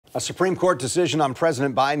A Supreme Court decision on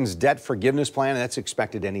President Biden's debt forgiveness plan, that's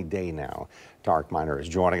expected any day now. Tarek Miner is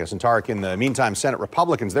joining us. And Tarek, in the meantime, Senate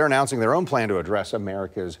Republicans, they're announcing their own plan to address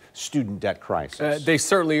America's student debt crisis. They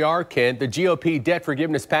certainly are, Kent. The GOP debt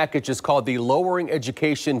forgiveness package is called the Lowering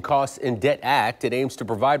Education Costs and Debt Act. It aims to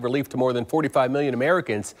provide relief to more than 45 million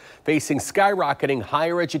Americans facing skyrocketing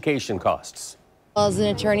higher education costs. Well, as an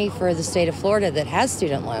attorney for the state of Florida that has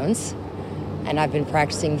student loans, and I've been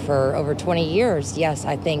practicing for over 20 years, yes,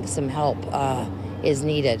 I think some help is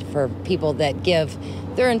needed for people that give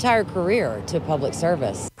their entire career to public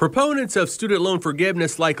service. Proponents of student loan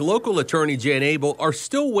forgiveness like local attorney Jan Abel are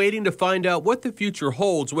still waiting to find out what the future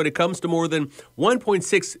holds when it comes to more than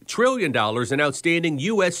 $1.6 trillion in outstanding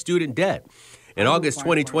U.S. student debt. In August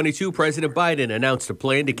 2022, President Biden announced a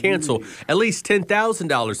plan to cancel at least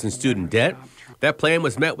 $10,000 in student debt. That plan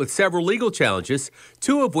was met with several legal challenges,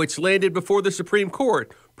 two of which landed before the Supreme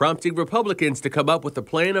Court, prompting Republicans to come up with a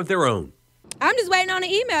plan of their own. I'm just waiting on an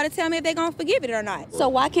email to tell me if they're going to forgive it or not. So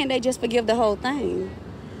why can't they just forgive the whole thing?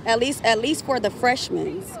 At least for the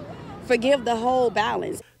freshmen. Forgive the whole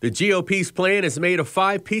balance. The GOP's plan is made of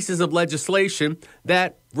 5 pieces of legislation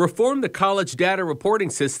that reform the college data reporting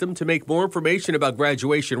system to make more information about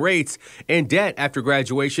graduation rates and debt after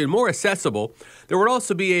graduation more accessible. There would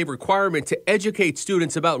also be a requirement to educate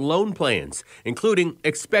students about loan plans, including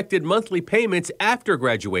expected monthly payments after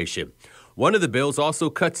graduation. One of the bills also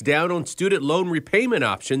cuts down on student loan repayment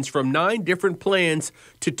options from 9 different plans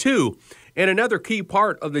to 2. And another key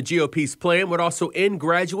part of the GOP's plan would also end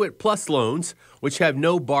Graduate Plus loans, which have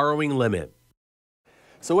no borrowing limit.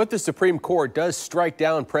 So if the Supreme Court does strike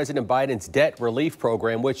down President Biden's debt relief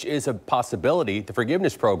program, which is a possibility, the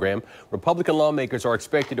forgiveness program, Republican lawmakers are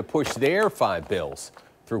expected to push their 5 bills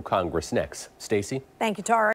through Congress next. Stacey? Thank you, Tara.